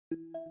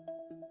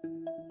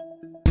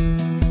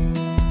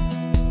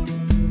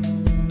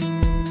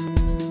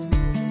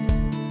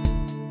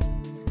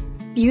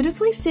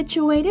Beautifully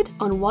situated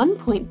on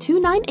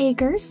 1.29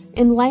 acres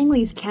in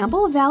Langley's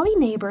Campbell Valley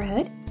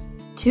neighborhood,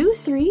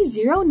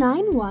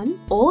 23091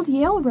 Old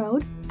Yale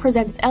Road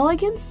presents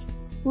elegance,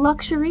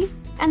 luxury,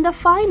 and the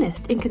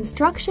finest in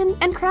construction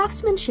and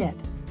craftsmanship.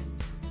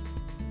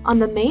 On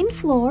the main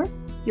floor,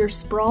 your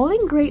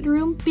sprawling great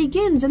room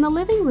begins in the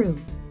living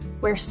room,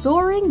 where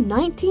soaring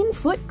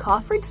 19-foot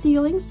coffered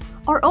ceilings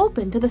are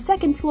open to the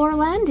second-floor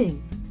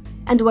landing,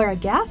 and where a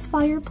gas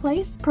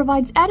fireplace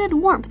provides added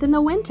warmth in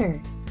the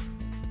winter.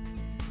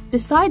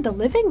 Beside the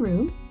living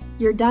room,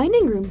 your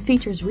dining room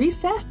features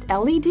recessed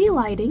LED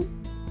lighting,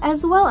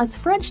 as well as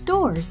French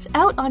doors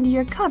out onto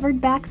your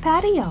covered back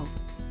patio,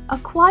 a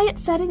quiet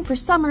setting for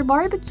summer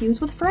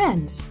barbecues with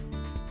friends.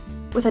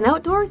 With an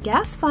outdoor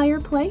gas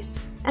fireplace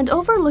and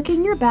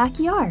overlooking your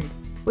backyard,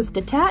 with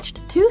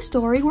detached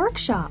 2-story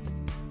workshop.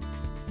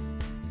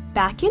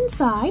 Back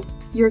inside,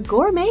 your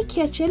gourmet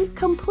kitchen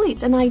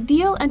completes an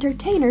ideal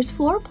entertainer's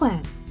floor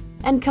plan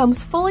and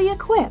comes fully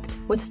equipped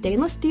with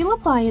stainless steel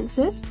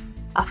appliances,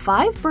 a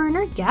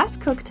 5-burner gas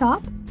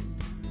cooktop,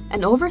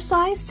 an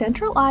oversized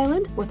central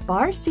island with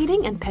bar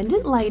seating and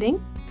pendant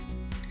lighting,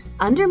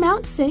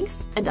 undermount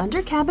sinks and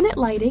under-cabinet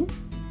lighting,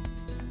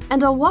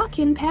 and a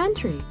walk-in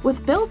pantry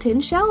with built-in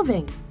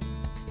shelving.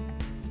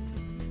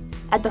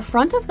 At the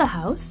front of the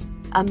house,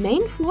 a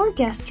main floor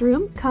guest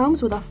room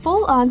comes with a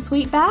full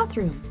ensuite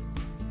bathroom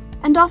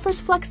and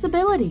offers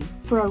flexibility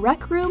for a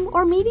rec room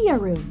or media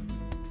room.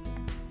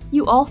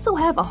 You also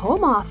have a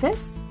home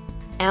office,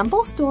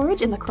 ample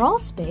storage in the crawl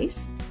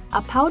space,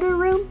 a powder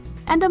room,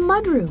 and a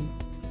mud room,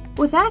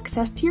 with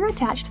access to your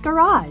attached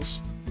garage.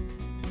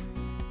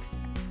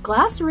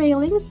 Glass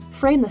railings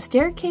frame the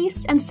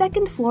staircase and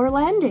second-floor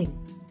landing,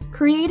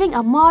 creating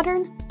a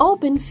modern,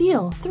 open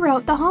feel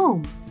throughout the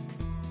home.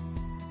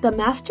 The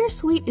master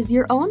suite is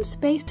your own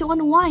space to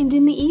unwind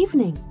in the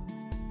evening,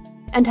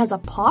 and has a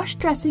posh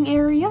dressing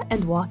area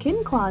and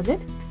walk-in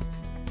closet,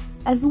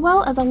 as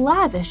well as a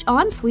lavish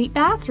ensuite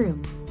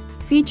bathroom,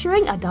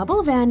 featuring a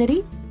double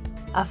vanity,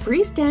 a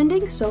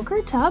freestanding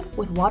soaker tub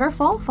with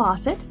waterfall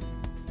faucet,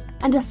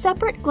 and a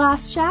separate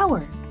glass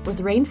shower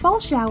with rainfall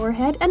shower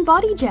head and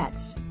body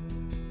jets.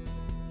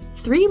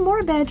 3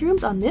 more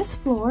bedrooms on this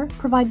floor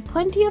provide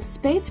plenty of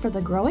space for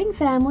the growing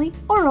family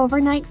or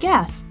overnight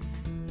guests.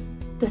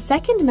 The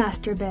second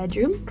master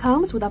bedroom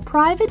comes with a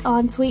private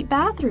ensuite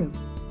bathroom,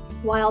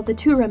 while the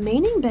 2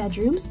 remaining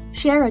bedrooms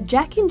share a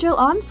Jack and Jill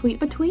ensuite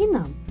between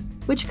them,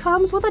 which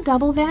comes with a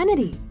double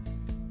vanity.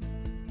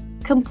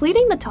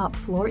 Completing the top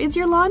floor is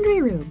your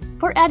laundry room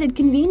for added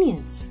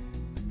convenience.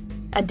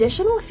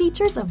 Additional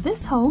features of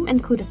this home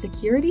include a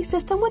security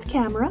system with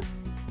camera,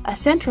 a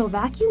central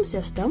vacuum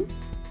system,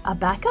 a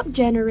backup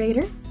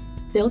generator,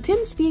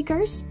 built-in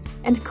speakers,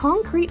 and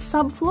concrete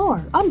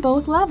subfloor on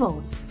both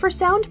levels for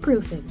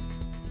soundproofing.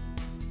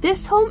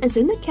 This home is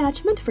in the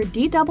catchment for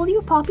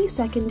D.W. Poppy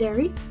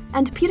Secondary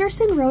and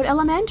Peterson Road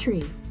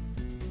Elementary.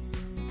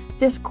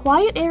 This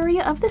quiet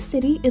area of the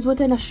city is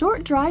within a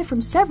short drive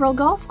from several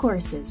golf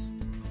courses,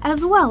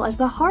 as well as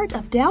the heart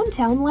of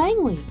downtown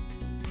Langley,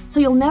 so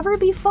you'll never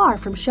be far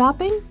from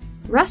shopping,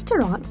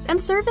 restaurants,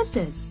 and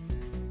services.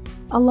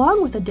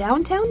 Along with the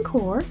downtown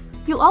core,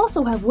 you'll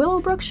also have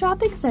Willowbrook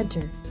Shopping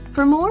Center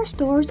for more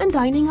stores and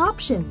dining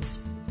options.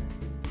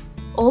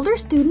 Older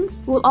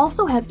students will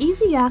also have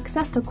easy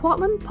access to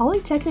Kwantlen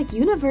Polytechnic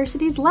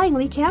University's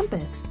Langley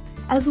campus,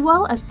 as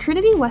well as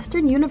Trinity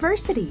Western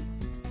University.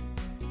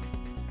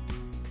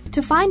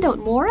 To find out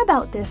more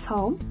about this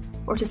home,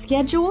 or to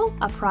schedule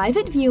a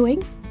private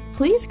viewing,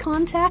 please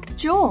contact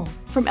Joel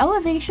from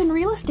Elevation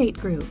Real Estate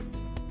Group.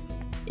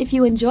 If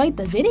you enjoyed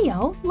the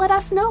video, let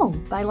us know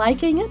by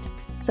liking it,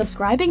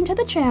 subscribing to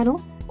the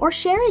channel, or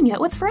sharing it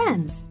with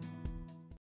friends.